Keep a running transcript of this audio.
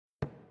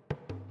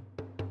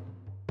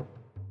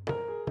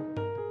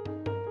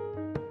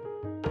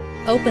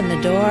Open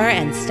the door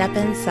and step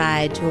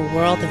inside to a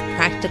world of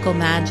practical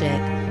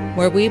magic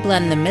where we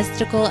blend the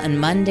mystical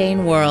and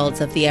mundane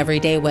worlds of the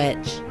everyday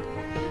witch.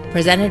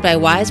 Presented by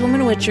Wise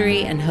Woman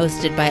Witchery and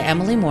hosted by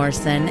Emily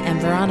Morrison and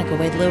Veronica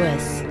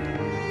Wade-Lewis.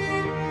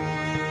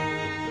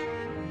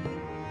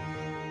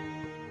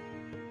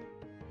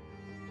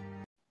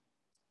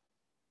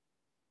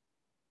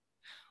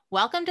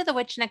 Welcome to The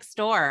Witch Next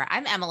Door.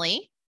 I'm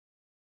Emily.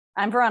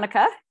 I'm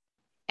Veronica.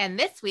 And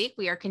this week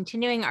we are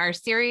continuing our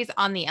series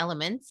on the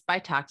elements by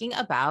talking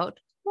about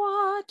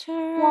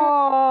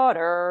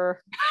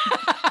water.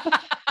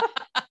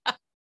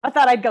 I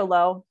thought I'd go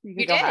low. You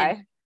could go did.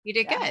 high. You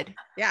did good.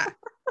 Yeah.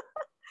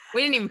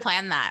 We didn't even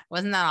plan that.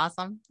 Wasn't that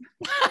awesome?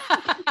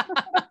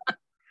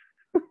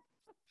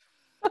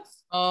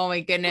 Oh my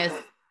goodness.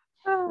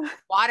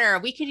 Water.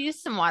 We could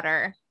use some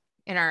water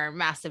in our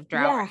massive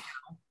drought. Yeah.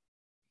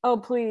 Oh,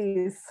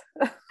 please.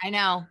 I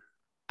know.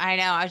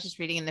 I was just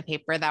reading in the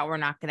paper that we're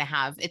not going to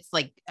have, it's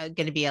like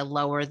going to be a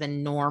lower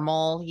than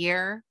normal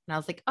year. And I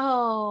was like,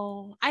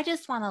 oh, I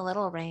just want a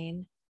little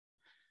rain.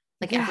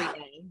 Like every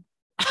day.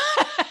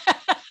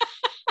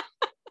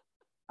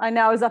 I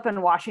know. I was up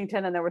in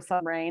Washington and there was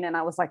some rain and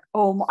I was like,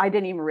 oh, I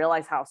didn't even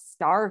realize how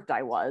starved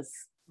I was.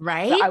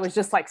 Right. So I was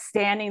just like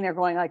standing there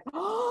going like,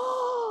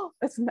 oh,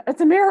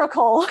 it's a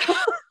miracle.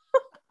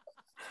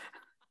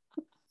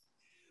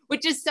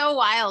 Which is so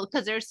wild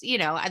because there's,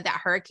 that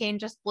hurricane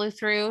just blew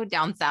through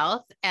down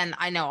south. And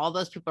I know all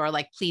those people are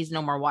like, please,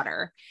 no more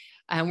water.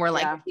 And we're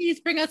like, please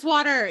bring us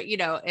water.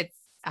 It's,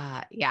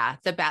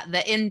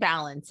 the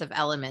imbalance of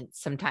elements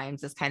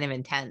sometimes is kind of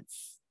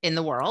intense in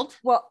the world.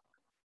 Well,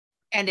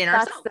 and in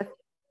ourselves.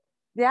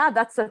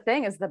 That's the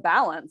thing is the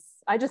balance.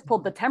 I just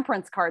pulled the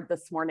temperance card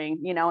this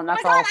morning, and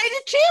that's all. I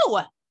did too.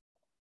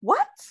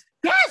 What?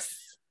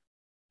 Yes.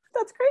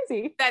 That's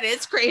crazy. That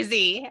is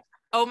crazy.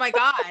 Oh my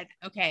God.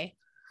 Okay.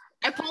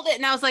 I pulled it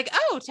and I was like,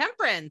 oh,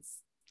 temperance.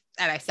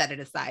 And I set it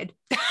aside.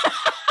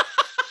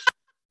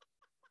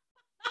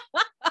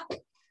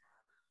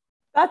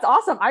 That's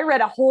awesome. I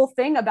read a whole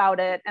thing about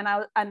it and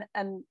I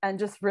and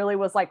just really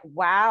was like,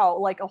 wow,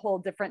 like a whole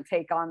different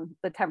take on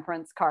the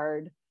temperance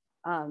card.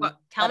 Well,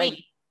 tell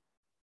me.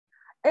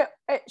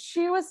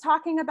 She was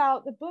talking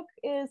about, the book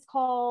is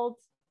called,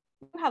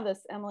 you have this,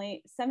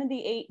 Emily,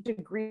 78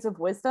 Degrees of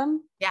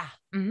Wisdom. Yeah.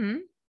 Mm-hmm.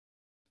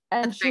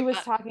 And that's she was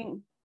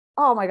talking,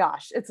 oh my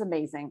gosh, it's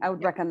amazing. I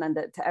would recommend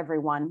it to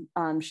everyone.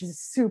 She's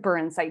super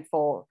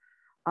insightful.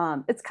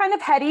 It's kind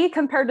of heady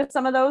compared to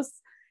some of those,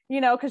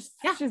 because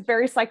she's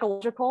very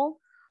psychological.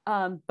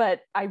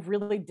 But I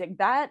really dig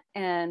that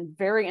and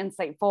very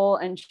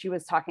insightful. And she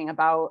was talking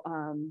about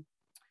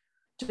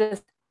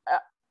just,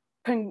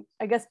 I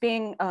guess,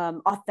 being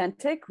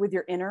authentic with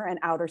your inner and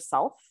outer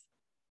self.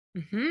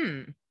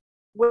 Mm-hmm.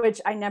 Which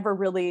I never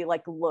really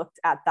looked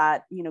at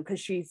that, because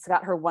she's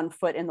got her 1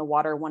 foot in the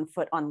water, 1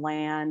 foot on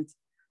land,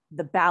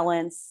 the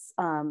balance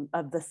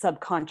of the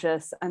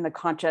subconscious and the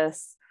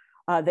conscious,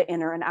 the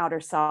inner and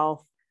outer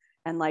self,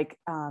 and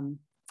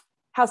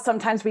how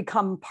sometimes we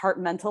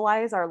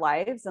compartmentalize our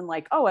lives and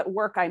at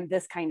work, I'm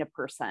this kind of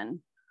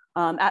person.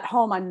 At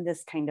home, I'm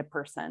this kind of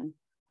person.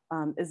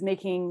 Is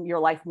making your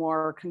life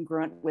more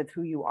congruent with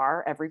who you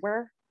are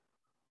everywhere.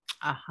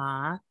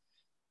 Uh-huh.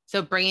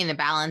 So bringing the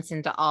balance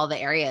into all the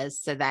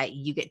areas so that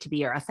you get to be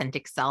your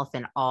authentic self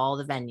in all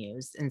the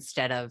venues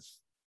instead of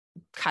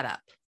cut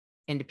up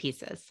into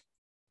pieces.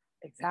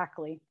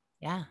 Exactly.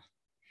 Yeah.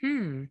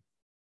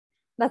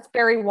 That's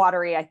very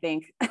watery, I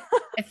think.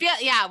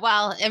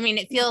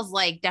 It feels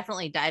like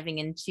definitely diving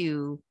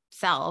into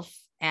self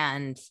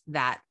and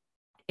that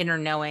inner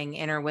knowing,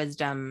 inner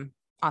wisdom,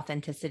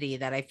 authenticity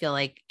that I feel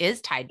like is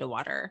tied to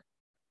water.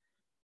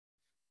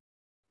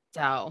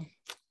 So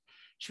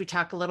should we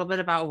talk a little bit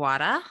about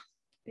water?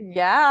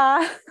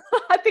 Yeah,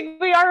 I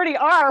think we already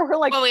are. We're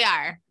like, well, we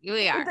are.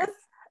 We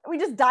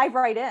just dive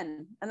right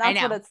in, and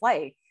that's what it's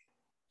like.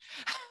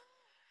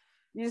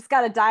 You just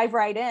got to dive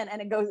right in,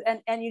 and it goes,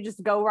 and you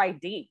just go right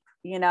deep,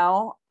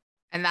 And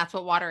that's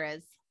what water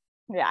is.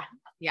 Yeah.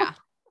 Yeah.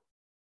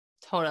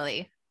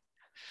 Totally.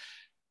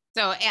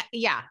 So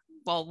yeah,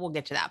 well, we'll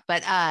get to that,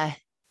 but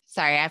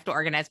sorry, I have to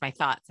organize my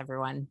thoughts,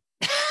 everyone.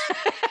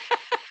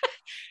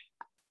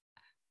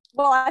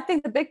 Well, I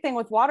think the big thing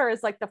with water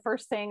is the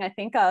first thing I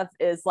think of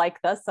is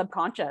the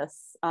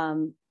subconscious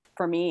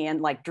for me,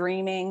 and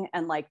dreaming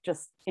and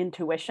just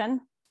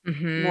intuition.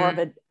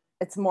 Mm-hmm.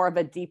 It's more of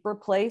a deeper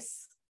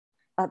place,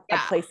 a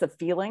place of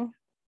feeling.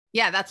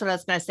 Yeah, that's what I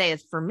was going to say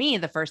is for me,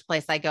 the first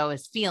place I go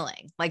is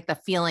feeling, the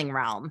feeling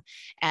realm,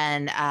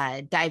 and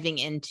diving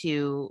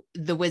into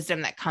the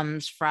wisdom that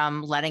comes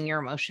from letting your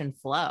emotion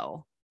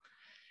flow,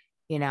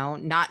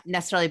 not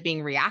necessarily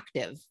being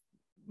reactive,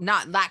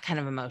 not that kind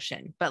of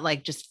emotion,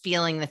 but just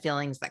feeling the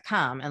feelings that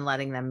come and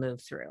letting them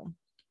move through.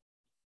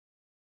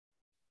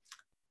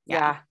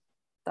 Yeah.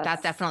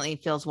 That definitely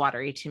feels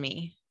watery to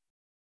me.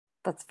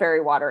 That's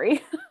very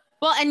watery.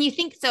 Well, and you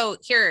think so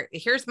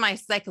here's my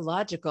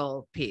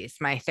psychological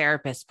piece, my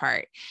therapist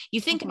part. You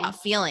think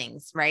about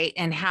feelings, right?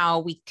 And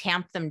how we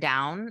tamp them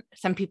down.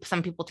 Some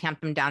people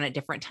tamp them down at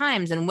different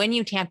times. And when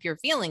you tamp your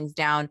feelings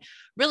down,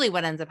 really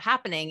what ends up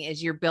happening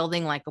is you're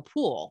building like a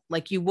pool,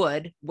 like you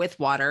would with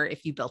water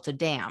if you built a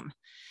dam,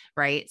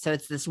 right? So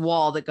it's this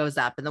wall that goes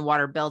up and the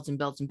water builds and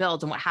builds and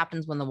builds. And what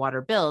happens when the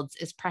water builds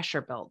is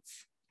pressure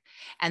builds.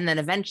 And then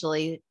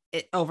eventually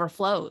it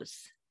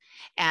overflows.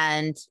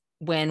 And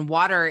when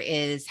water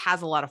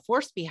has a lot of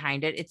force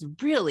behind it, it's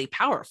really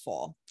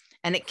powerful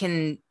and it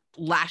can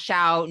lash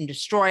out and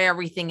destroy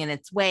everything in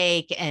its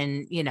wake.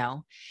 And,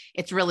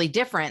 it's really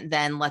different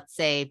than, let's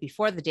say,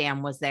 before the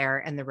dam was there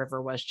and the river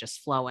was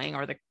just flowing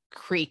or the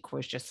creek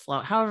was just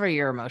flowing, however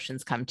your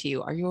emotions come to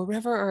you. Are you a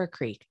river or a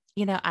creek?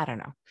 I don't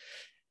know,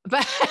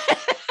 but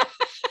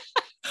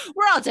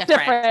we're all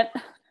different.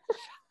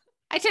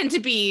 I tend to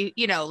be,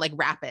 like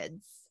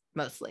rapids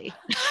mostly.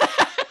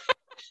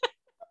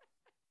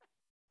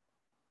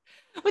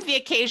 With the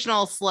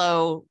occasional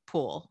slow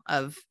pool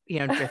of,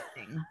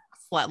 drifting,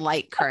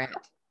 light current.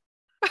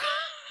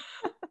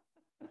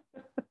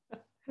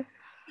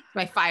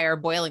 My fire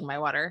boiling my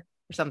water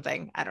or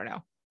something. I don't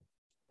know.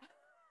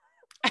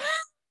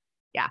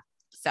 Yeah.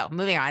 So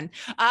moving on.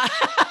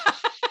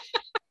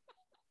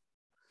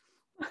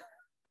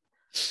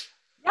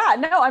 Yeah,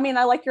 no, I mean,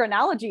 I like your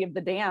analogy of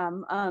the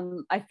dam.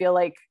 I feel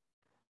like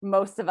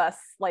most of us,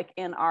 like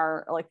in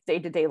our like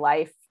day-to-day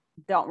life,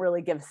 don't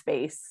really give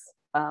space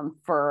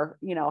for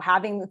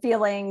having the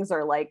feelings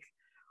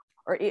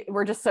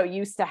we're just so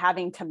used to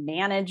having to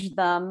manage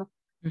them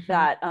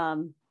that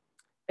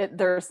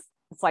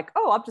it's like,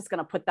 oh, I'm just going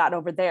to put that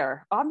over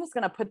there. Oh, I'm just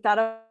going to put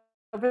that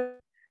over,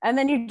 and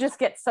then you just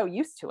get so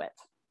used to it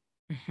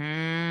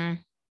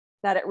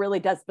that it really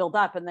does build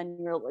up, and then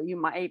you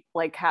might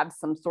like have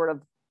some sort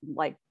of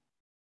like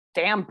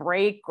dam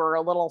break or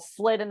a little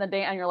slit in the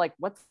dam, and you're like,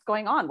 what's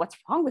going on? What's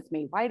wrong with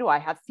me? Why do I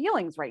have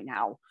feelings right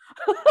now?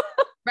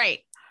 Right.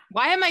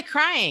 Why am I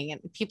crying?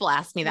 And people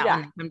ask me that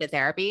when they come to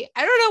therapy.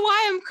 I don't know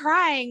why I'm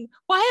crying.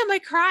 Why am I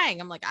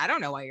crying? I'm like, I don't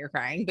know why you're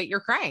crying, but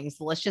you're crying.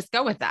 So let's just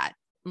go with that.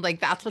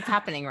 Like, that's what's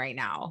happening right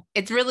now.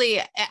 It's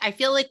really, I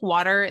feel like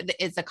water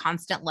is a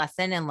constant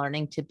lesson in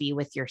learning to be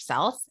with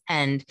yourself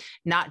and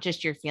not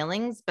just your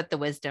feelings, but the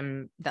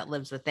wisdom that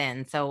lives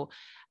within. So,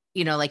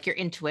 like your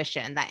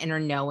intuition, that inner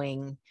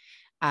knowing,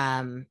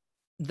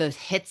 those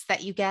hits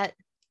that you get,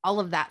 all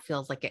of that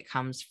feels like it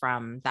comes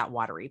from that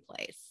watery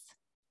place.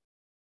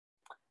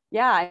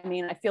 Yeah, I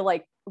mean, I feel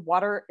like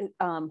water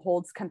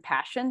holds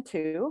compassion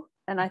too.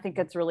 And I think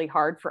it's really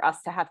hard for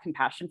us to have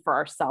compassion for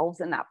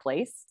ourselves in that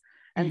place.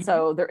 And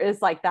so there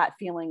is like that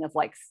feeling of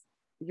like,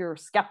 you're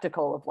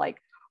skeptical of like,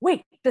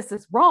 wait, this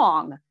is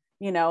wrong,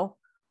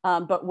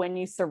 but when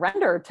you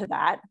surrender to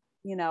that,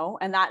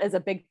 and that is a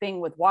big thing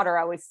with water.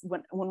 I always,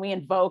 when we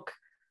invoke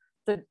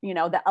the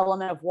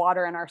element of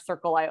water in our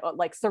circle, I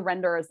like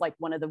surrender is like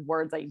one of the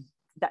words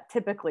that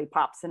typically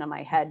pops into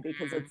my head,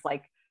 because it's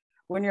like,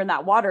 when you're in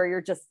that water,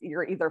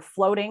 you're either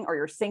floating or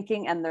you're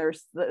sinking. And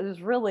there's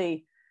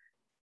really,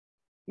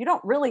 you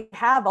don't really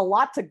have a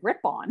lot to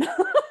grip on.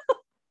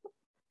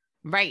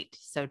 Right.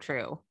 So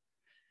true.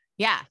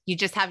 Yeah. You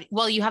just have,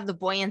 you have the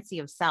buoyancy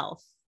of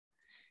self,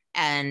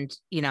 and,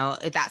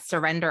 that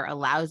surrender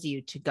allows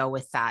you to go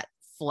with that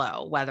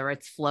flow, whether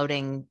it's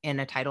floating in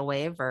a tidal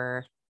wave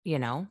or,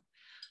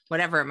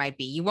 whatever it might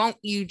be.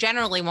 You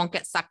generally won't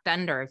get sucked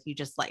under if you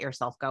just let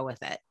yourself go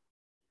with it.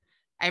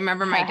 I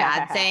remember my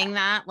dad saying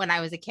that when I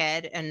was a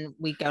kid, and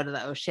we'd go to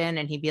the ocean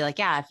and he'd be like,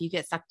 yeah, if you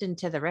get sucked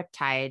into the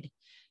riptide,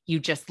 you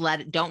just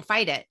don't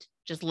fight it.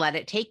 Just let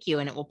it take you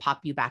and it will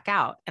pop you back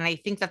out. And I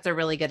think that's a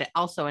really good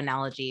also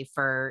analogy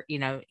for,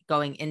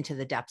 going into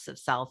the depths of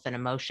self and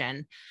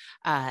emotion,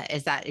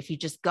 is that if you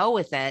just go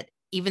with it,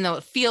 even though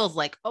it feels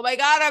like, oh my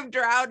God, I'm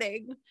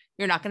drowning,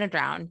 you're not going to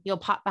drown. You'll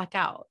pop back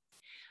out.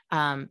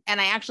 And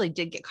I actually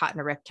did get caught in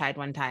a riptide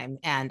one time,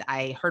 and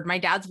I heard my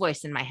dad's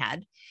voice in my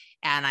head.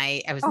 And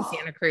I was in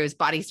Santa Cruz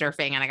body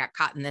surfing, and I got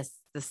caught in this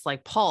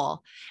like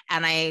pull,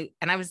 and I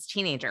was a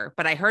teenager,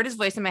 but I heard his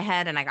voice in my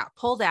head and I got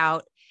pulled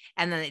out,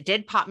 and then it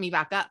did pop me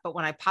back up. But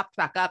when I popped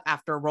back up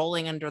after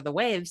rolling under the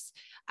waves,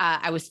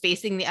 I was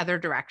facing the other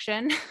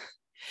direction.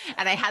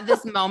 And I had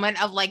this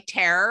moment of like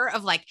terror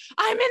of like,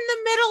 I'm in the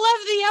middle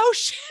of the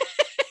ocean.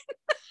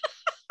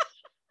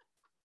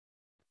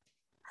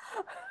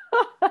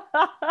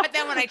 But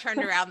then when I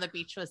turned around, the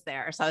beach was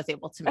there. So I was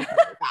able to make it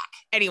back.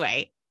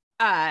 Anyway,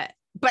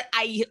 but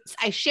I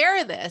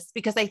share this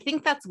because I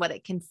think that's what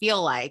it can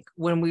feel like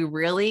when we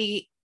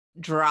really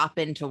drop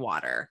into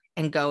water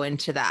and go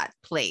into that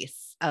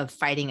place of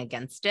fighting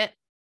against it.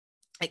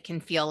 It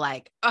can feel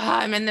like, oh,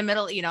 I'm in the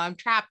middle, I'm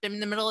trapped. I'm in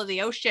the middle of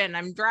the ocean.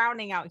 I'm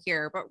drowning out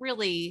here. But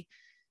really,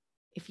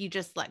 if you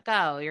just let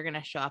go, you're going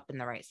to show up in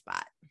the right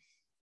spot.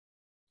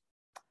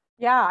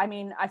 Yeah. I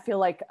mean, I feel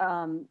like,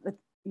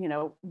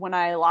 when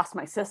I lost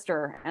my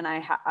sister and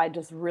I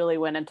just really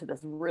went into this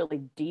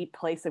really deep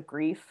place of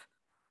grief,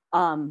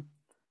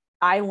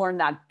 I learned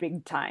that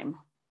big time,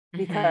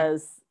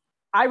 because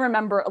I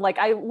remember, like,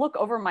 I look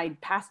over my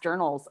past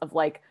journals of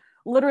like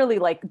literally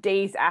like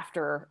days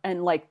after,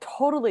 and like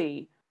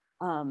totally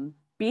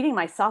beating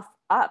myself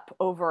up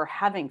over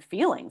having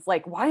feelings.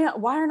 Like, why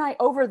aren't I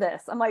over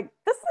this? I'm like,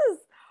 this is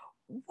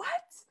what?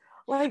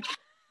 Like,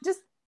 just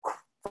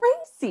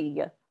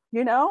crazy,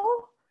 you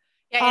know?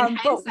 Yeah, in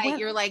But hindsight,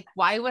 you're like,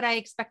 why would I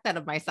expect that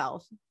of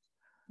myself?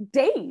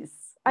 days,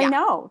 I Yeah.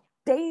 know,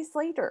 days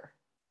later,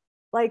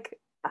 like,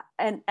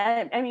 and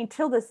I mean,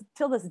 till this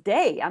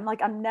day, I'm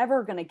like, I'm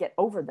never gonna get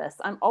over this.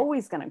 I'm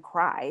always gonna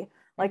cry.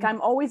 Like,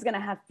 I'm always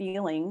gonna have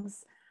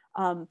feelings.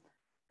 Um,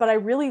 but I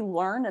really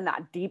learned in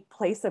that deep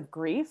place of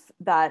grief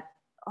that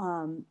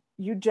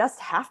you just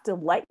have to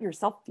let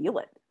yourself feel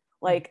it.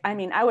 Like, I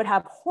mean, I would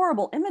have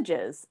horrible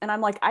images, and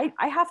I'm like, I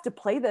have to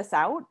play this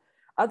out.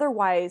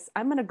 Otherwise,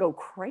 I'm gonna go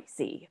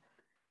crazy.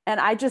 And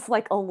I just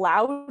like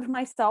allowed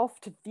myself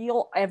to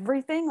feel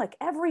everything, like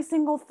every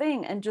single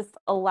thing, and just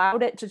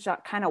allowed it to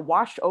just kind of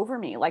wash over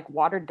me like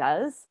water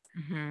does.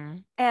 Mm-hmm.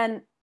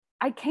 And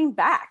I came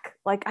back.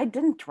 Like, I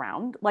didn't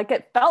drown. Like,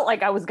 it felt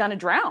like I was going to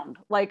drown.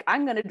 Like,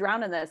 I'm going to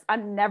drown in this.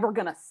 I'm never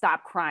going to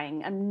stop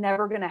crying. I'm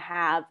never going to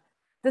have,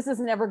 this is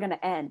never going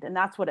to end. And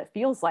that's what it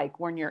feels like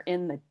when you're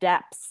in the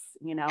depths,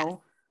 you know? Yes.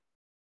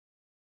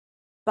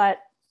 But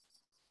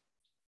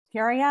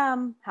here I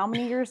am, how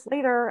many years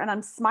later, and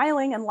I'm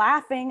smiling and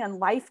laughing, and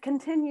life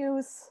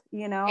continues,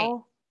 you know?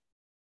 Right.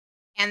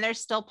 And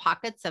there's still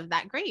pockets of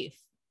that grief.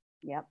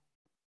 Yep.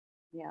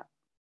 Yep.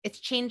 It's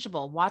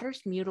changeable.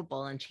 Water's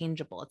mutable and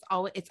changeable.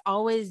 It's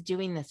always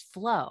doing this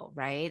flow,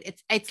 right?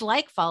 It's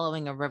like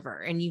following a river,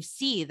 and you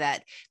see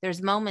that there's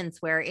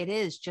moments where it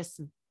is just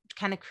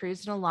kind of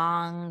cruising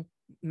along,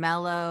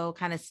 mellow,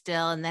 kind of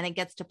still, and then it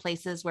gets to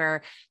places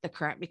where the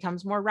current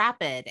becomes more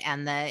rapid,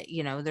 and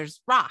there's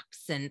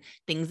rocks and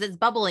things that's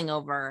bubbling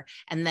over,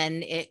 and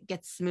then it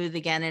gets smooth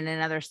again in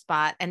another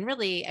spot. And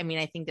really, I mean,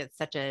 I think it's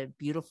such a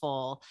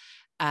beautiful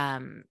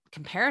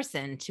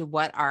comparison to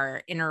what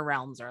our inner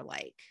realms are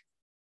like.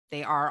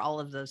 They are all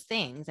of those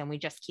things, and we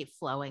just keep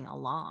flowing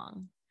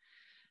along.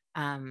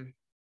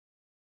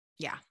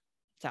 Yeah.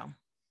 So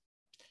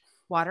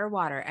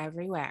water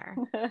everywhere.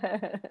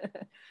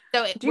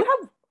 So do you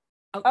have,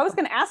 I was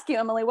going to ask you,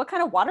 Emily, what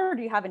kind of water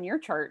do you have in your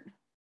chart?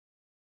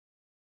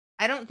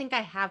 I don't think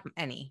I have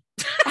any.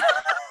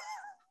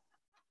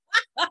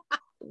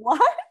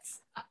 What?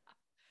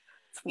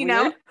 It's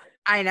weird.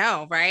 I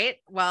know, right?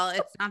 Well,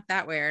 it's not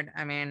that weird.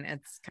 I mean,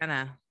 it's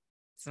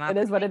not. It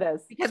is what it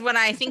is. Because when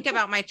I think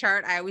about my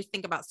chart, I always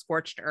think about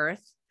scorched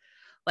earth,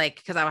 like,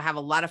 because I have a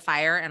lot of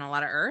fire and a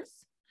lot of earth.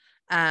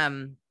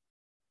 I'm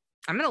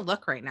going to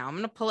look right now. I'm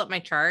going to pull up my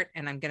chart,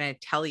 and I'm going to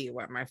tell you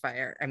where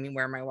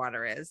my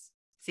water is.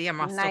 See, I'm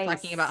still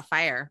talking about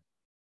fire.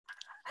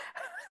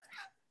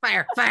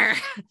 Fire.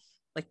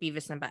 Like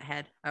Beavis and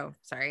Butthead. Oh,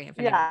 sorry. If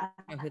anyone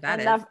know who that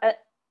is.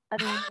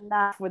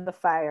 Enough with the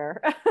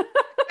fire.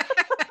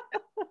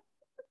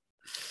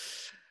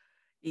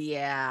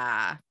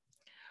 Yeah.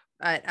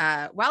 But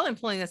while I'm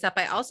pulling this up,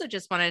 I also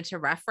just wanted to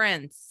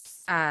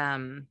reference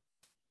that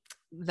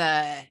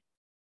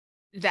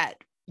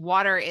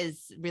water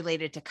is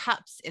related to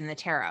cups in the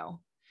tarot,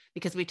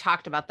 because we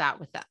talked about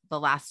that with the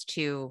last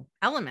two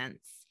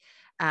elements.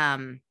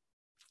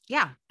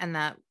 Yeah, and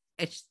that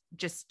it's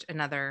just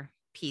another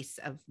piece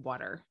of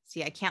water.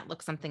 See, I can't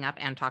look something up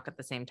and talk at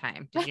the same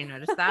time. Did you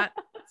notice that?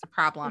 It's a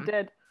problem. You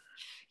did.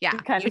 Yeah. You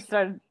kind of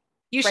started.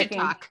 You should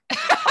talk.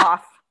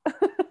 Off.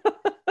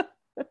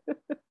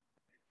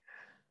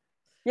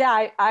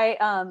 Yeah,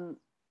 I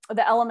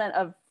the element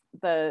of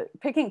the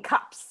picking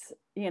cups,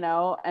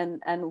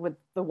 and with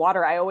the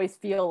water, I always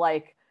feel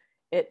like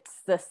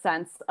it's the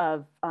sense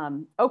of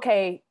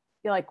okay,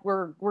 like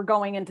we're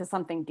going into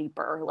something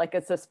deeper. Like,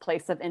 it's this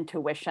place of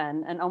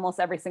intuition. And almost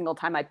every single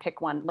time I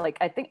pick one, like,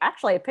 I think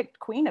actually I picked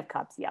Queen of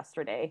Cups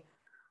yesterday.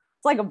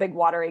 It's like a big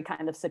watery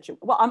kind of situation.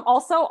 Well, I'm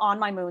also on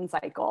my moon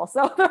cycle,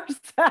 so there's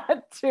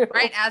that too.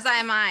 Right, as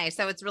am I.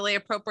 So it's really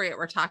appropriate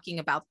we're talking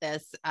about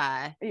this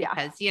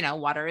because,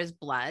 water is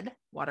blood,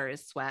 water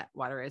is sweat,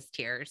 water is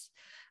tears.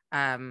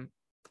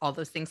 All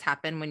those things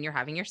happen when you're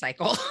having your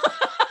cycle.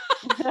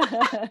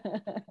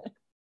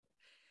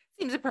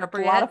 Seems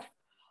appropriate. A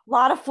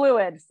lot of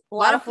fluids. A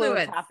lot of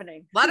fluids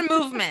happening. A lot of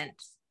movement.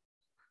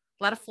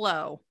 A lot of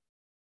flow.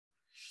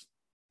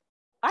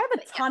 I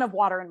have a ton of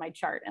water in my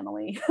chart,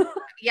 Emily.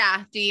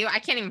 Yeah. Do you? I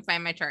can't even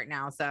find my chart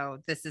now. So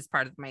this is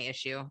part of my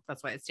issue.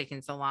 That's why it's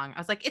taking so long. I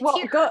was like, it's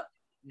here.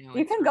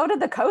 You can go to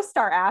the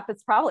CoStar app.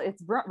 It's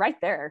right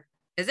there.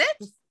 Is it?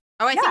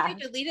 Oh, I think I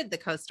deleted the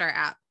CoStar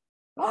app.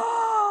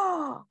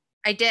 Oh,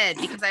 I did,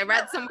 because I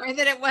read somewhere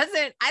that it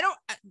wasn't.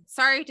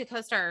 Sorry to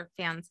CoStar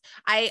fans.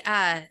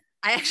 I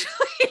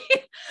actually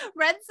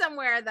read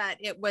somewhere that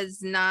it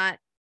was not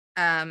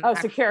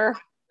secure.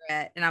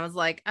 Accurate. And I was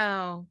like,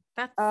 oh,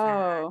 that's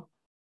sad.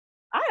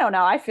 I don't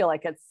know. I feel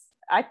like it's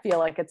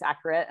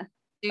accurate.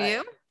 Do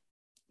you?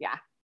 Yeah.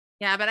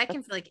 Yeah, but I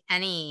can feel like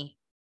anything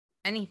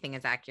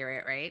is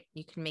accurate, right?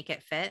 You can make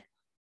it fit.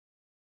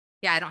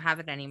 Yeah, I don't have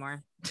it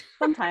anymore.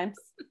 Sometimes.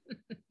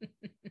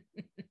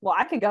 Well,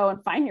 I could go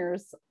and find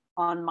yours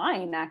on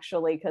mine,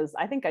 actually, because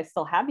I think I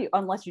still have you,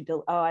 unless you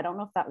do. Oh, I don't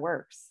know if that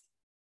works.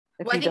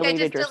 if Well, I you think I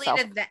just deleted yourself.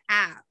 deleted the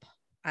app.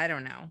 I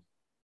don't know.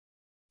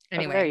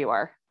 Anyway, there you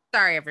are.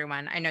 Sorry,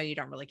 everyone. I know you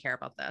don't really care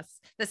about this.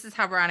 This is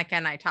how Veronica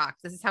and I talk.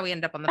 This is how we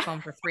end up on the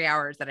phone for 3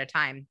 hours at a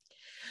time.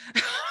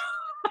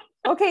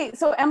 Okay,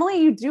 so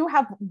Emily, you do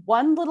have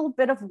one little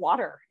bit of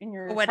water in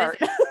your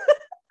chart. Is it?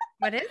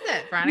 What is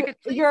it, Veronica?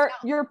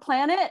 Your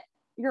planet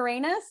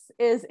Uranus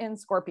is in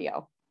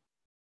Scorpio.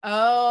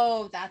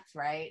 Oh, that's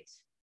right.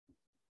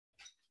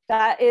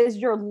 That is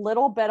your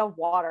little bit of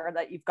water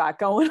that you've got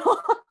going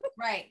on.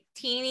 Right.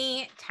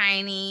 Teeny,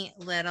 tiny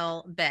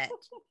little bit.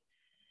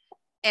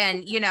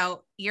 And,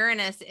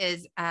 Uranus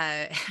is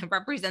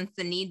represents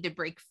the need to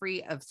break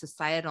free of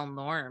societal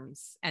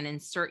norms and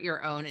insert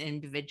your own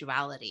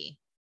individuality.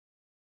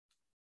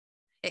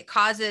 It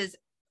causes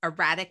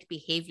erratic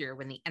behavior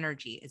when the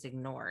energy is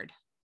ignored.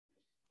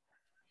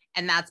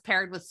 And that's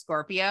paired with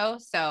Scorpio.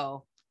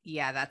 So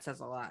yeah, that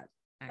says a lot.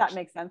 Actually. That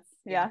makes sense.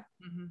 Yeah.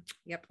 Mm-hmm.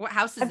 Yep. What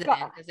house is it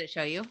in? Does it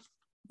show you?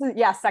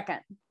 Yeah,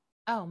 second.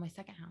 Oh, my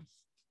second house.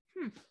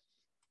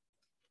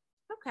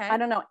 Okay. I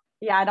don't know.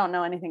 Yeah, I don't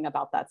know anything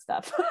about that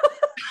stuff.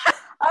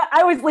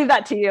 I always leave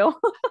that to you.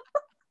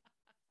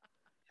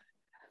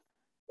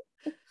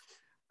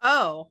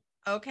 Oh,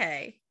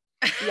 okay.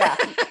 Yeah.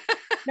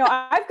 No,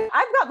 I've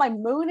got my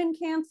moon in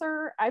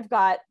Cancer. I've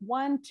got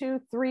 1, 2,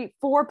 3,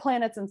 4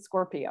 planets in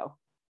Scorpio.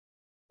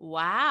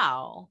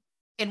 Wow.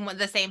 In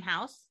the same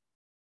house?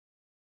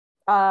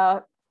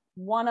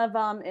 One of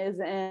them is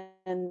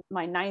in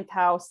my 9th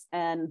house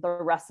and the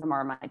rest of them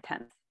are my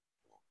 10th.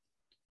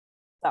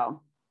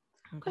 So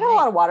okay. I got a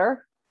lot of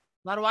water.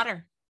 A lot of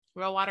water.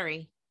 Real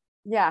watery.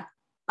 Yeah.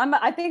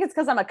 I think it's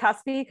because I'm a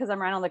cuspy, because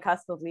I'm right on the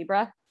cusp of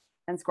Libra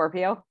and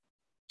Scorpio.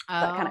 Oh.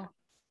 That kind of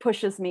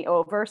pushes me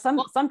over.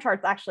 Some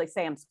charts actually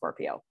say I'm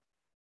Scorpio.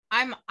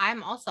 I'm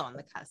also on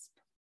the cusp.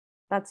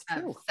 That's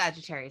true.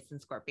 Sagittarius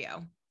and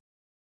Scorpio.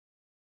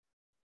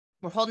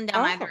 We're holding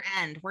down either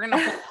end. We're going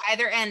to hold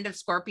either end of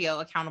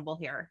Scorpio accountable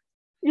here.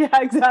 Yeah,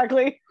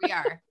 exactly. We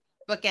are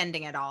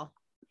bookending it all.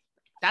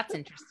 That's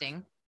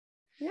interesting.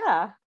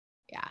 Yeah.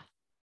 Yeah.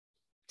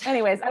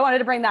 Anyways, I wanted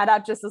to bring that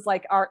up just as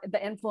like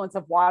the influence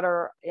of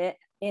water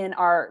in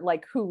our,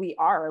 like who we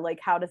are, like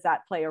how does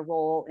that play a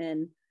role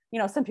in,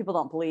 some people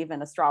don't believe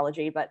in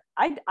astrology, but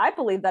I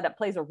believe that it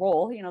plays a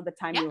role, the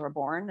time you were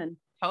born and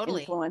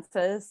totally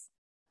influences,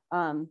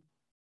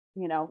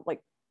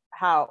 like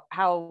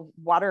how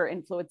water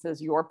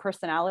influences your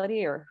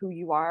personality or who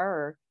you are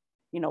or,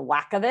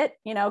 lack of it,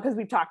 because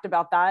we've talked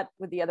about that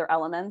with the other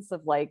elements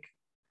of like,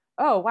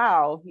 oh,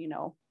 wow,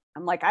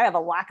 I'm like, I have a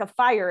lack of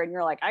fire. And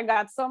you're like, I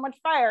got so much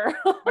fire.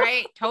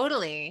 Right.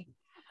 Totally.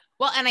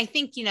 Well, and I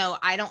think,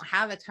 I don't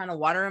have a ton of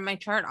water in my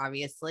chart,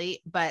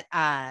 obviously, but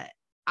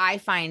I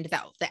find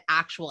that the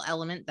actual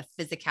element, the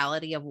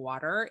physicality of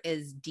water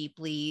is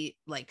deeply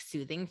like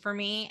soothing for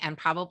me. And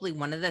probably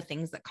one of the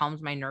things that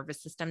calms my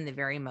nervous system the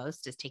very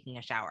most is taking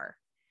a shower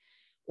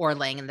or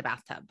laying in the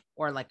bathtub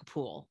or like a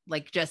pool.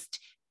 Like just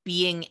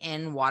being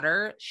in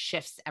water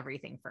shifts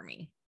everything for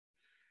me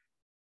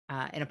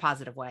in a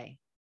positive way.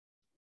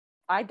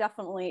 I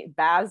definitely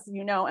baths,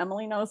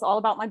 Emily knows all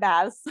about my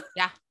baths.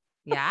 Yeah.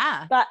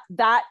 Yeah.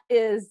 that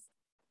is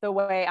the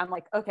way I'm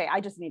like, okay, I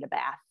just need a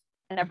bath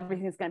and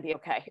everything's going to be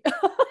okay.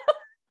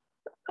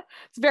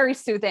 It's very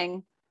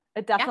soothing.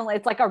 It definitely,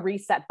 it's like a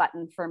reset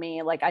button for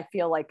me. Like, I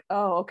feel like,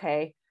 oh,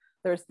 okay.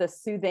 There's this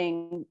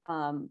soothing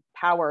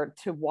power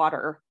to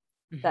water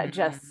that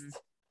just,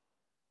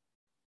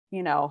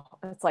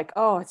 it's like,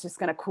 oh, it's just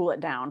going to cool it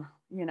down,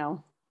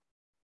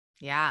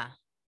 Yeah.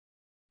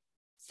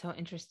 So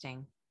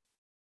interesting.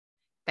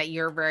 That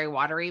you're very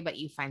watery, but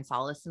you find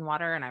solace in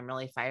water, and I'm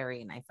really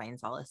fiery and I find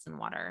solace in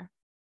water.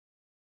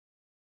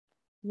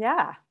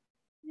 Yeah.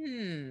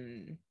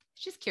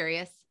 Just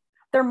curious.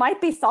 There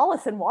might be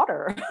solace in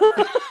water.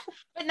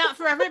 But not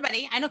for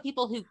everybody. I know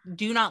people who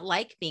do not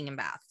like being in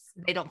baths.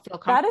 They don't feel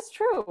comfortable. That is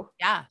true.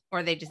 Yeah.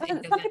 Or they just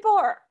think some people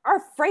are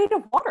afraid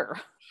of water.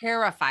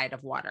 Terrified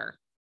of water.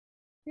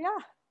 Yeah.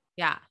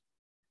 Yeah.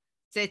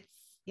 So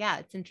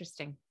it's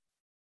interesting.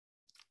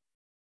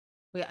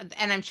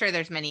 And I'm sure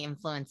there's many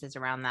influences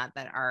around that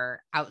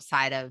are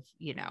outside of,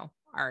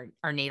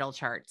 our natal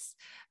charts.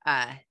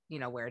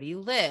 Where do you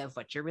live?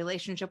 What's your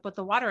relationship with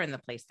the water in the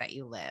place that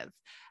you live?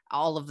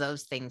 All of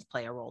those things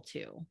play a role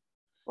too.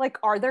 Like,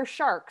 are there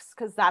sharks?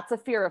 Because that's a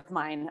fear of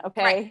mine.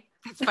 Okay. Right.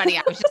 That's funny.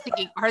 I was just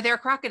thinking, are there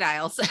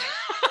crocodiles?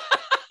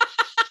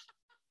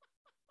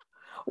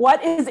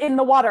 What is in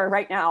the water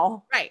right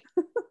now? Right.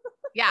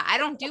 Yeah. I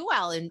don't do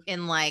well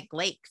in like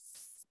lakes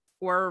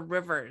or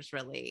rivers,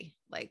 really.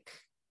 Like,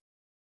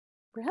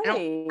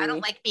 really? I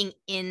don't like being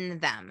in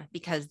them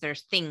because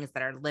there's things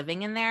that are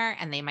living in there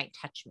and they might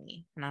touch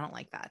me. And I don't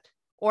like that.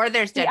 Or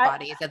there's dead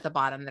bodies at the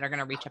bottom that are going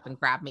to reach up and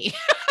grab me.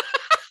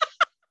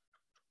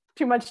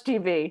 Too much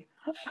TV.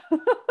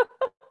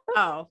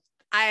 Oh,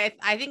 I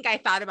think I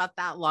thought about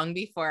that long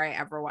before I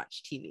ever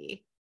watched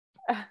TV.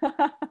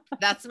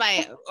 That's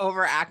my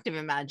overactive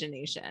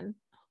imagination.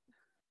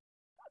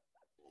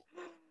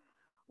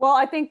 Well,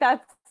 I think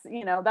that's,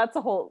 that's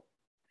a whole,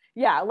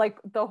 yeah, like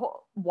the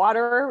whole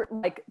water,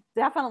 like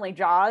definitely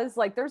Jaws,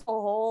 like there's a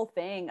whole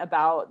thing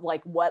about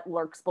like what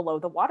lurks below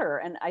the water.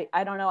 And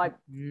I don't know,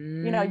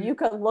 Mm, you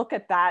could look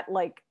at that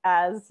like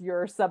as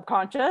your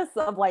subconscious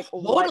of like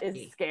what is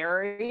totally.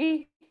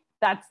 scary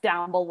that's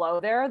down below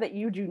there that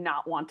you do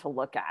not want to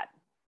look at.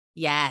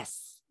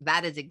 Yes,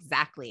 that is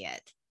exactly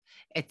it.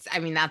 I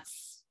mean,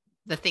 that's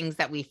the things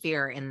that we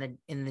fear in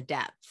the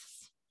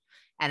depths.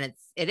 And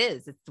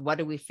it's what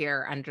do we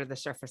fear under the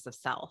surface of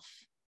self?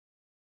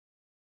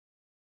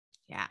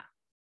 Yeah.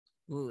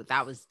 Ooh,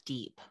 that was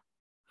deep.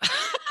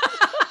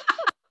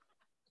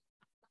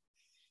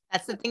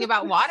 That's the thing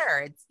about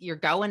water. You're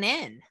going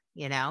in,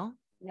 you know?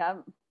 Yeah.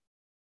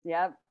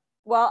 Yeah.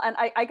 Well, and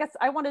I guess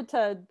I wanted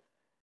to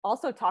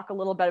also talk a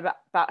little bit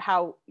about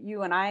how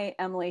you and I,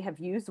 Emily, have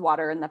used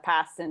water in the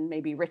past and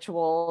maybe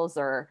rituals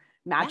or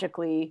Yeah.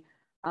 magically,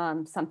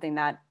 something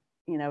that,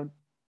 you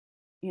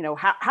know,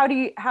 how do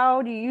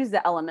you use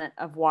the element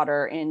of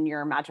water in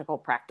your magical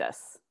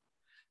practice?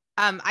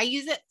 I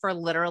use it for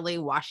literally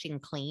washing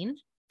clean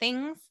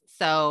things.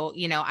 So,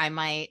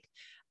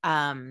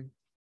 um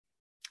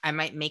I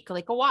might make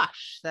like a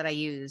wash that I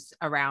use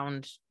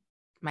around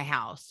my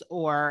house,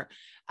 or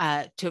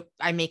I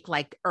make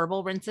like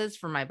herbal rinses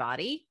for my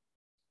body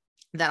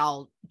that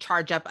I'll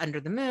charge up under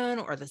the moon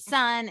or the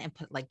sun and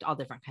put like all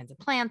different kinds of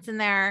plants in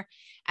there.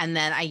 And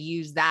then I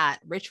use that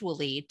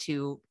ritually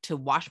to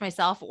wash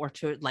myself or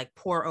to like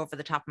pour over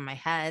the top of my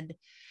head.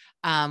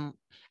 Um,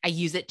 I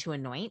use it to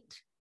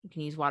anoint. You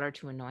can use water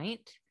to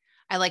anoint.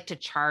 I like to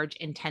charge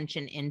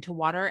intention into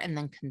water and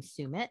then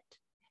consume it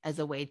as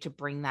a way to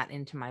bring that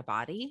into my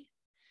body,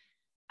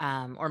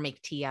 or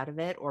make tea out of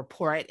it or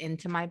pour it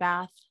into my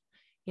bath.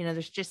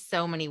 There's just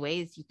so many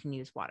ways you can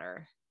use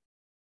water.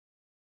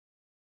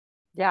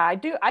 Yeah, I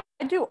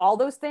do all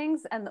those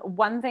things. And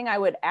one thing I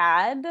would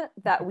add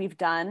that we've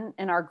done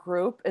in our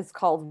group is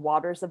called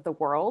Waters of the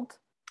World,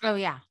 Oh,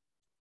 yeah.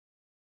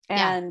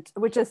 Yeah. and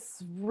which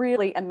is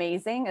really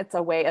amazing. It's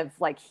a way of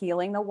like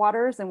healing the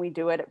waters, and we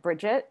do it at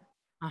Bridget.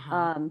 Uh-huh.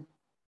 Um,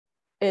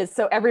 is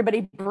so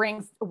everybody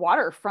brings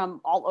water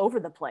from all over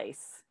the place,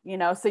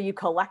 so you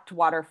collect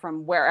water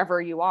from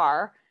wherever you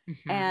are,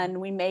 Mm-hmm.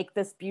 and we make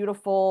this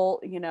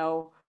beautiful,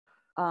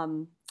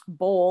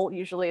 bowl.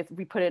 Usually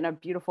we put it in a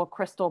beautiful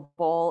crystal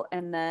bowl,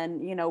 and then,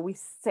 we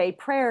say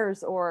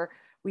prayers or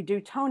we do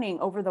toning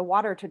over the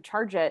water to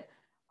charge it,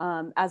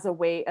 as a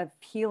way of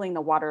healing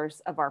the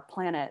waters of our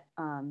planet,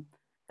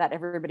 that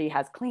everybody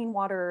has clean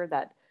water,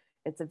 that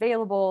it's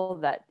available,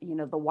 that,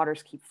 the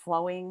waters keep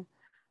flowing.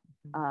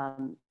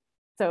 Um,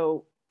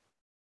 so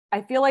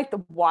I feel like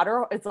the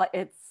water it's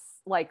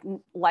like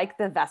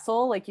the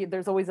vessel. Like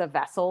there's always a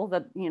vessel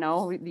that,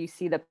 you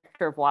see the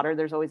picture of water.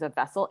 There's always a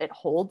vessel. It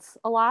holds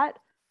a lot,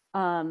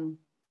 um,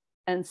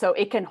 and so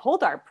it can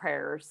hold our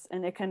prayers,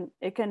 and it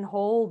can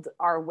hold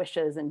our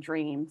wishes and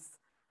dreams,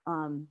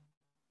 um,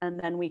 and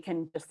then we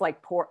can just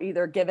like pour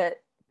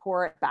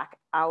it back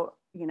out,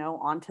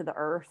 onto the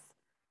earth.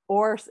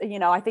 Or,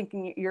 I think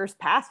in years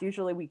past,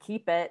 usually we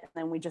keep it and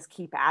then we just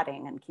keep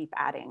adding and keep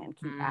adding and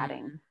keep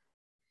adding.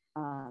 Mm.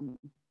 Um,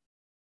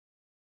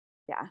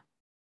 yeah.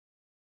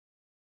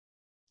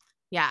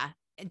 Yeah.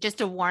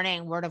 Just a word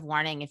of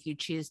warning, if you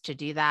choose to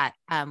do that,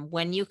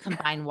 when you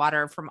combine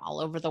water from all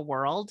over the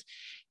world,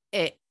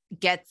 it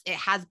it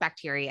has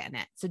bacteria in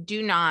it. So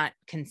do not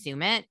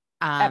consume it.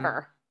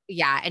 Ever.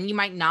 Yeah. And you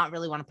might not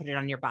really want to put it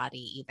on your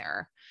body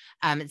either.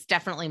 It's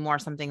definitely more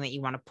something that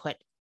you want to put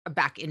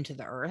back into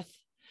the earth.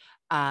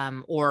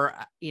 Or,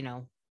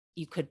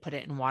 you could put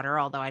it in water,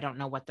 although I don't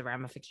know what the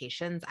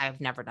ramifications.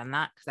 I've never done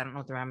that because I don't know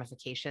what the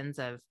ramifications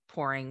of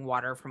pouring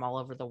water from all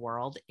over the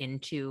world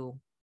into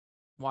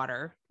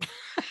water.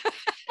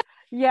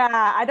 Yeah,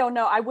 I don't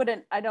know. I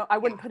Yeah.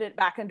 wouldn't put it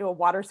back into a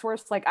water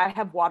source. Like I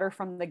have water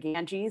from the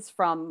Ganges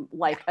from Yeah.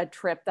 like a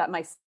trip that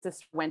my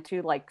sister went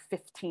to like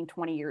 15,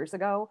 20 years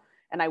ago.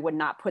 And I would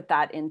not put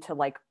that into Any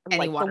like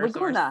the water source.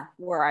 Laguna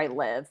where I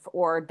live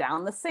or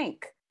down the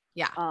sink.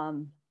 Yeah.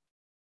 Um,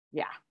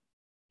 yeah.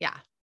 Yeah.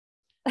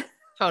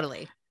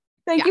 Totally.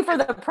 Thank Yeah. you for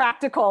the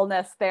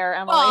practicalness there,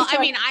 Well, Emily. I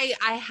mean,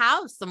 I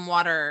have some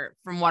water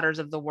from Waters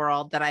of the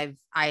World that I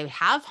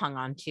have hung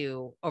on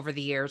to over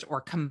the years or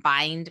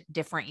combined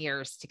different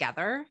years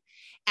together.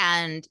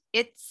 And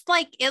it's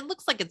like it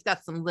looks like it's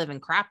got some living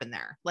crap in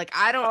there. Like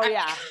Oh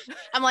yeah.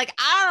 I'm like,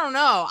 I don't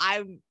know.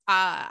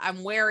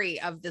 I'm wary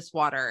of this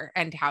water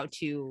and how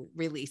to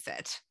release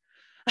it.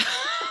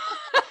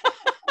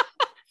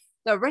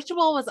 The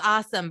ritual was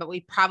awesome, but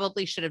we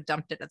probably should have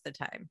dumped it at the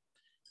time,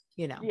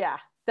 you know. Yeah,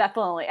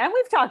 definitely. And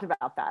we've talked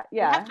about that. We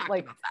have Yeah. talked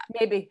Like about that.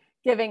 maybe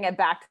giving it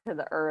back to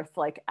the earth,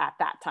 like at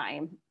that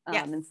time,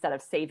 Yes. instead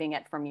of saving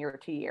it from year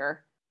to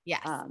year.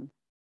 Yes. Um,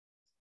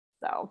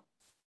 so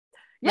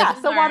Live yeah.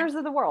 and So learn. waters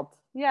of the world.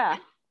 Yeah. Yeah.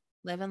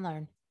 Live and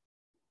learn.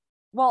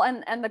 Well,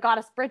 and the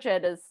goddess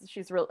Bridget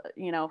she's real,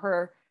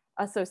 her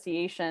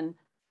association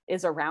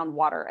is around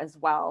water as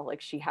well. Like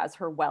she has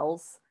her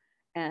wells,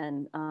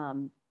 and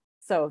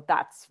so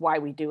that's why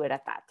we do it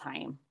at that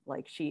time.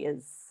 Like she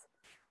is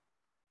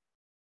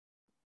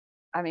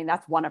I mean,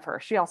 that's one of her.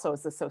 She also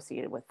is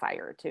associated with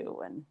fire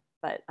too.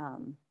 But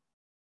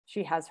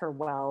she has her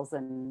wells,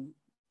 and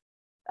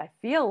I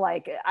feel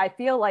like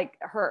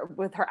her,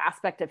 with her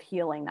aspect of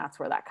healing, that's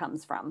where that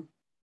comes from.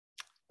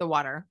 The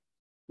water.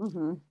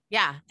 Mm-hmm.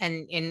 Yeah.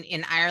 And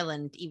in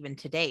Ireland, even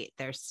to date,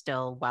 there's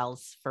still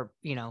wells for,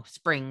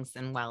 springs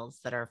and wells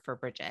that are for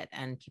Bridget,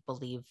 and people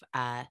leave,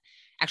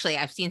 actually,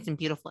 I've seen some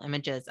beautiful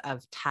images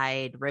of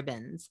tied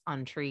ribbons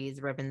on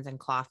trees, ribbons and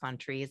cloth on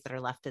trees that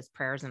are left as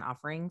prayers and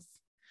offerings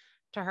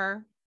to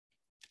her.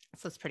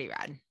 So it's pretty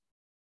rad.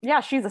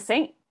 Yeah. She's a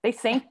saint.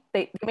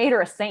 They made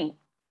her a saint.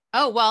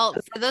 Oh, well,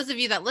 for those of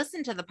you that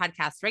listen to the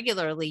podcast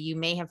regularly, you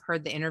may have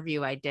heard the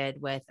interview I did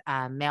with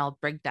Mel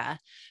Brigda,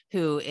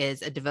 who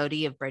is a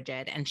devotee of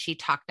Bridget, and she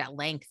talked at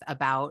length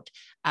about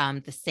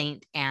the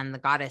saint and the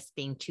goddess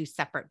being two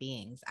separate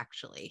beings,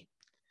 actually.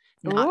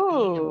 Not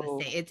being of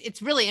the same.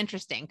 It's really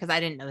interesting because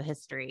I didn't know the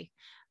history.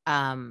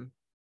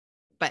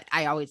 But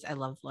I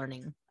love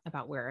learning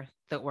about where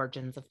the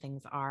origins of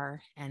things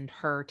are, and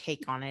her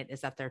take on it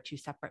is that they're two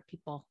separate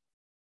people.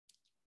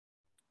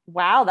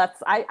 Wow,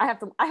 I have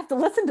to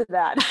listen to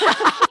that.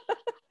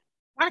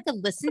 Monica,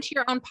 listen to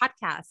your own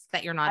podcast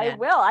that you're not in. I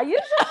will. I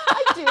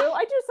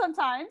do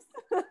sometimes.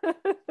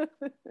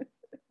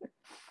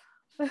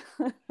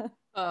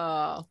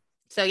 Oh,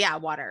 so yeah,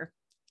 water.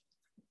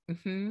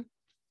 Mm-hmm.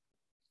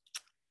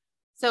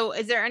 So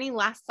is there any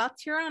last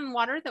thoughts here on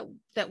water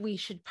that we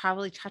should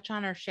probably touch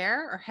on or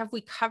share, or have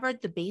we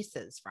covered the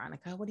bases,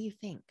 Veronica? What do you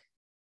think?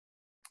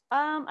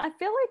 I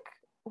feel like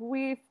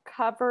we've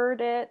covered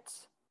it.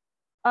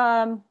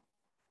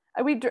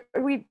 We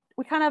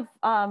kind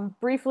of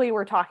briefly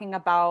were talking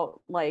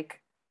about like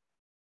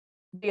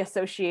the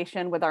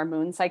association with our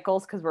moon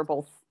cycles, because we're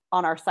both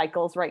on our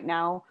cycles right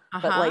now.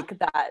 But like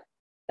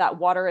that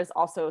water is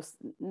also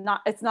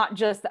it's not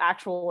just the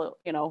actual,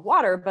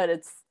 water, but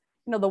it's,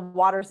 the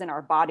waters in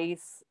our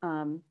bodies.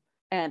 And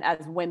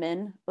as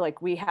women,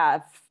 like we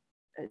have,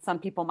 some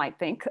people might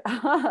think,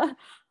 I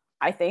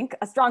think,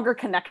 a stronger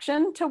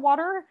connection to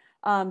water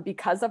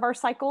because of our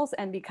cycles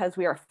and because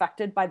we are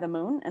affected by the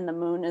moon. And the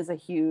moon is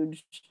we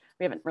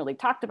haven't really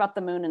talked about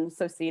the moon and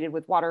associated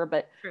with water,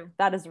 but True.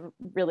 That is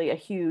really a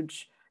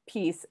huge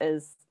piece,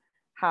 is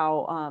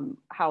how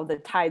the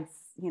tides,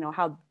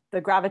 how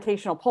the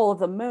gravitational pull of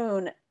the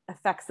moon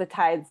affects the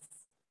tides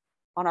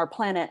on our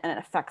planet, and it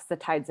affects the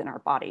tides in our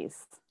bodies.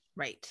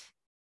 Right.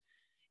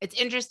 It's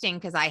interesting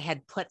because I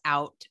had put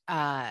out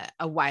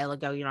a while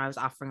ago, I was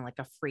offering like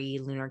a free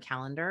lunar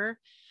calendar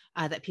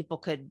that people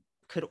could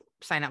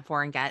sign up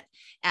for and get.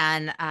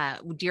 And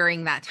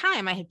during that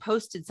time, I had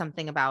posted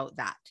something about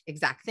that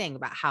exact thing,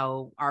 about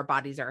how our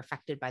bodies are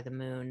affected by the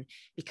moon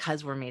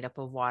because we're made up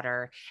of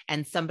water.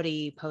 And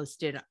somebody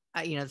posted,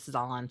 this is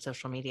all on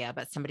social media,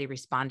 but somebody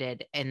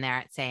responded in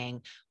there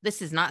saying,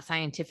 this is not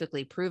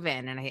scientifically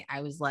proven. And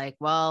I was like,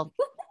 well,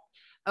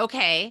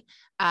 okay,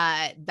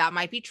 that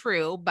might be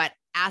true, but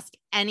ask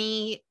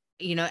anybody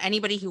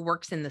who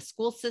works in the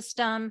school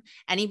system,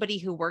 anybody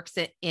who works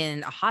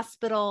in a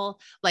hospital,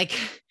 like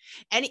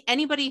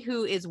anybody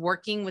who is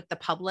working with the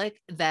public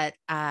that,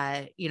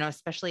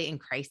 especially in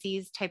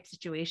crises type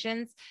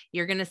situations,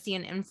 you're going to see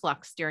an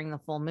influx during the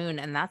full moon.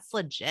 And that's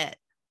legit.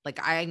 Like,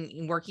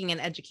 I'm working in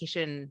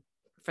education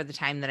for the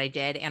time that I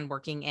did and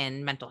working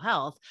in mental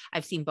health.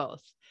 I've seen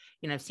both,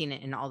 I've seen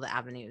it in all the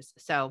avenues.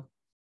 So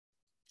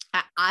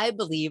I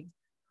believe,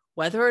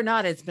 whether or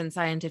not it's been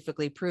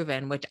scientifically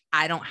proven, which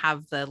I don't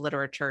have the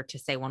literature to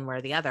say one way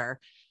or the other,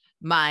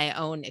 my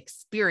own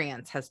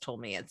experience has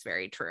told me it's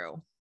very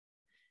true.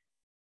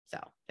 So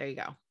there you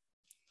go.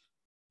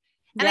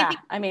 And yeah,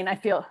 I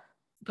feel,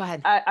 go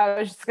ahead. I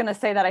was just going to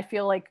say that I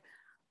feel like,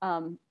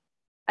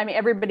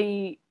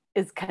 everybody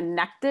is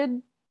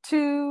connected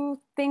to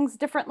things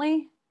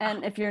differently.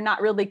 And if you're not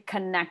really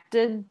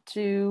connected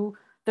to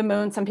the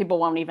moon, some people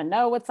won't even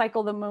know what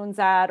cycle the moon's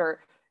at,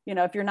 or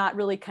if you're not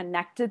really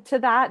connected to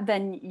that,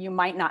 then you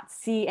might not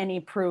see any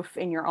proof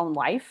in your own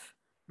life.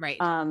 Right.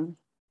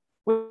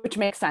 Which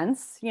makes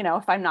sense.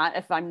 If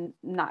I'm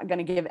not going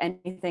to give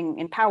anything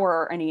in power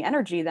or any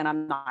energy, then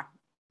I'm not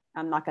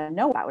going to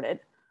know about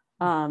it.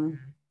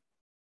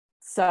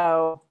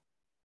 So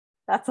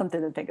that's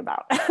something to think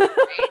about.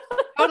 Right.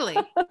 Totally.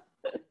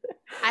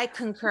 I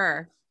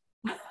concur.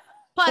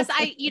 Plus,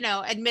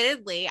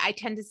 admittedly, I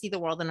tend to see the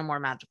world in a more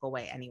magical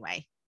way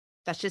anyway.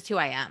 That's just who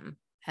I am.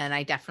 And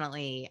I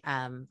definitely,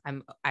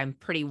 I'm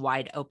pretty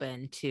wide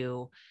open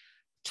to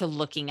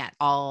looking at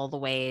all the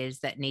ways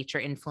that nature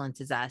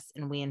influences us,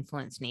 and we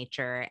influence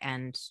nature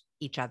and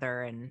each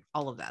other and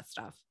all of that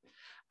stuff.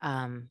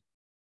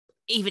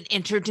 Even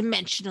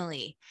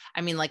interdimensionally.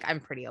 I'm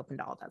pretty open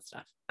to all that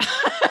stuff.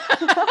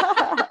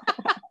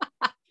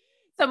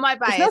 So my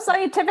bias. There's no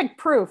scientific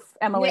proof,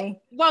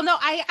 Emily. Well, no,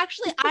 I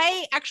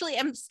actually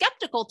am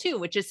skeptical too,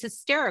 which is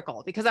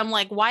hysterical, because I'm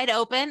like wide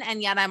open,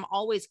 and yet I'm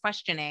always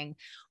questioning,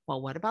 well,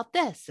 what about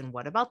this? And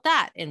what about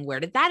that? And where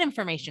did that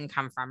information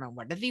come from? And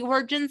what are the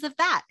origins of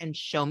that? And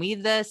show me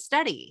the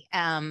study.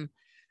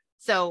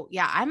 So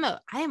yeah, I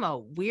am a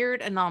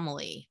weird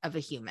anomaly of a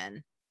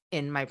human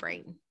in my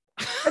brain.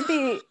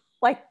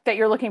 like that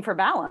you're looking for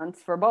balance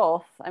for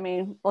both. I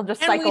mean, we'll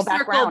just and cycle we back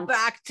circle around.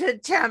 back to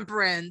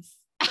temperance.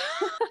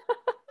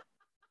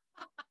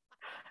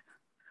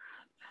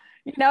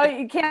 You know,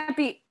 you can't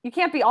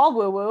be all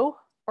woo woo,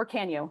 or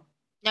can you?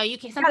 No, you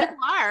can't. Some people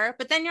are,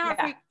 but then you're not.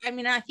 Yeah. I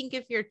mean, I think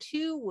if you're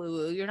too woo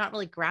woo, you're not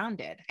really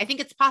grounded. I think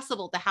it's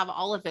possible to have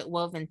all of it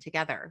woven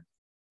together.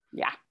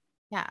 Yeah.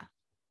 Yeah.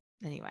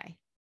 Anyway.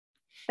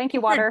 Thank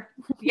you, Water.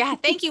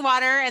 Thank you,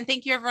 Water. And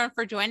thank you everyone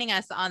for joining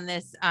us on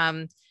this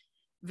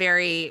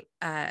very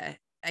I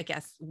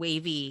guess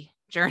wavy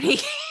journey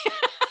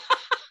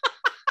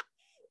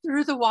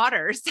through the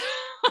waters.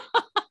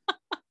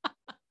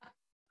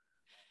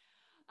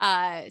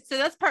 So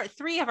that's part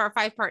 3 of our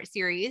 5-part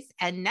series.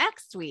 And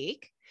next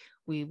week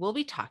we will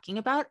be talking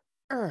about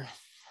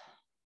Earth.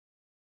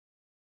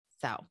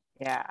 So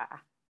yeah.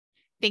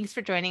 Thanks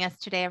for joining us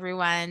today,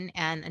 everyone.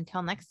 And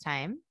until next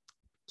time,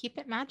 keep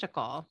it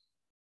magical.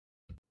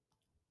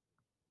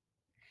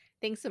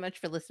 Thanks so much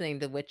for listening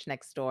to Witch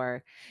Next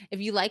Door. If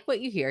you like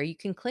what you hear, you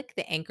can click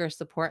the Anchor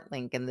support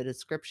link in the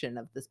description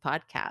of this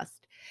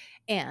podcast.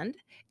 And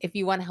if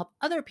you want to help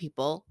other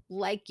people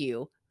like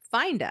you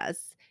find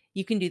us,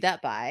 you can do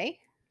that by...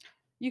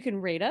 You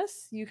can rate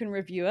us, you can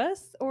review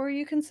us, or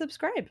you can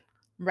subscribe.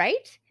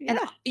 Right? Yeah. And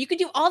you could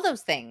do all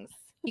those things.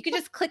 You could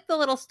just click the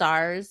little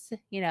stars,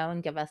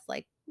 and give us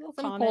like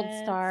some gold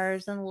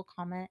stars and a little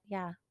comment.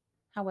 Yeah.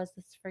 How was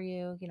this for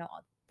you?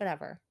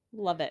 Whatever.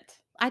 Love it.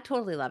 I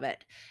totally love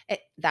it.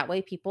 That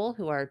way people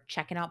who are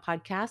checking out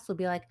podcasts will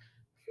be like,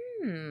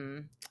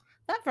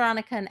 that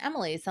Veronica and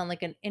Emily sound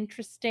like an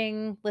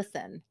interesting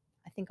listen.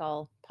 I think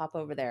I'll pop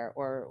over there.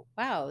 Or,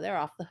 wow, they're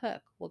off the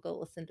hook. We'll go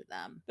listen to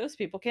them. Those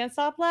people can't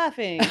stop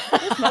laughing.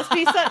 There must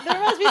be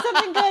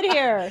something good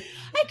here.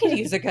 I could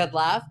use a good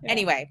laugh. Yeah.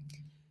 Anyway,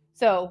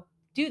 so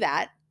do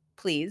that,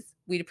 please.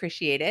 We'd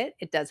appreciate it.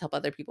 It does help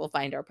other people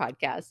find our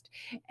podcast.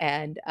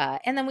 And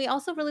then we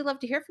also really love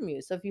to hear from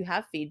you. So if you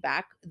have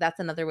feedback, that's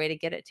another way to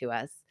get it to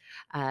us.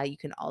 You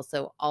can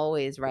also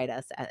always write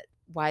us at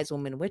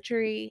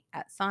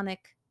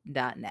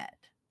wisewomanwitchery@sonic.net.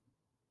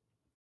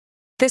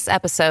 This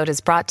episode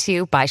is brought to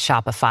you by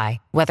Shopify.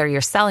 Whether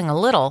you're selling a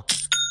little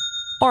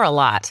or a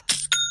lot,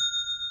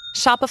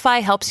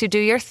 Shopify helps you do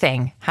your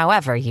thing,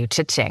 however you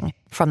cha-ching.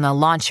 From the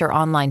launch your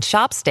online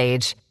shop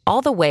stage,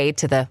 all the way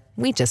to the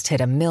we just hit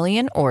 1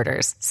 million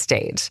orders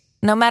stage.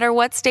 No matter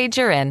what stage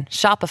you're in,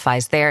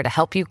 Shopify's there to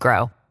help you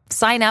grow.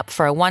 Sign up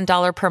for a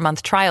 $1 per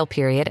month trial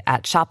period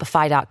at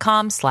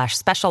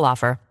shopify.com/special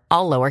offer,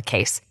 all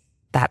lowercase.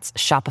 That's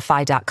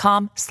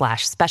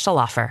shopify.com/special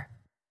offer.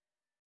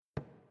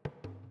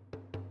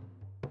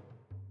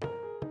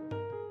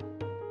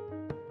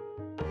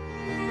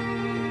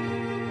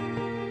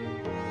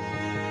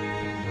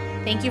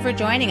 Thank you for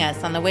joining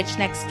us on The Witch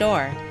Next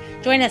Door.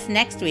 Join us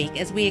next week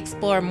as we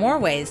explore more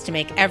ways to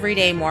make every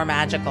day more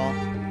magical.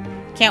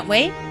 Can't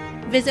wait?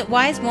 Visit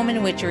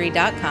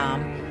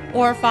wisewomanwitchery.com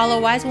or follow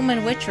Wise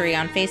Woman Witchery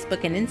on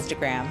Facebook and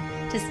Instagram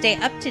to stay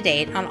up to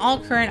date on all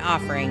current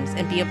offerings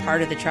and be a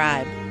part of the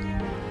tribe.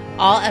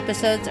 All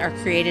episodes are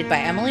created by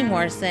Emily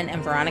Morrison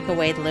and Veronica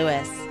Wade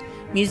Lewis.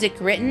 Music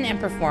written and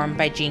performed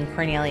by Jean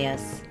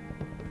Cornelius.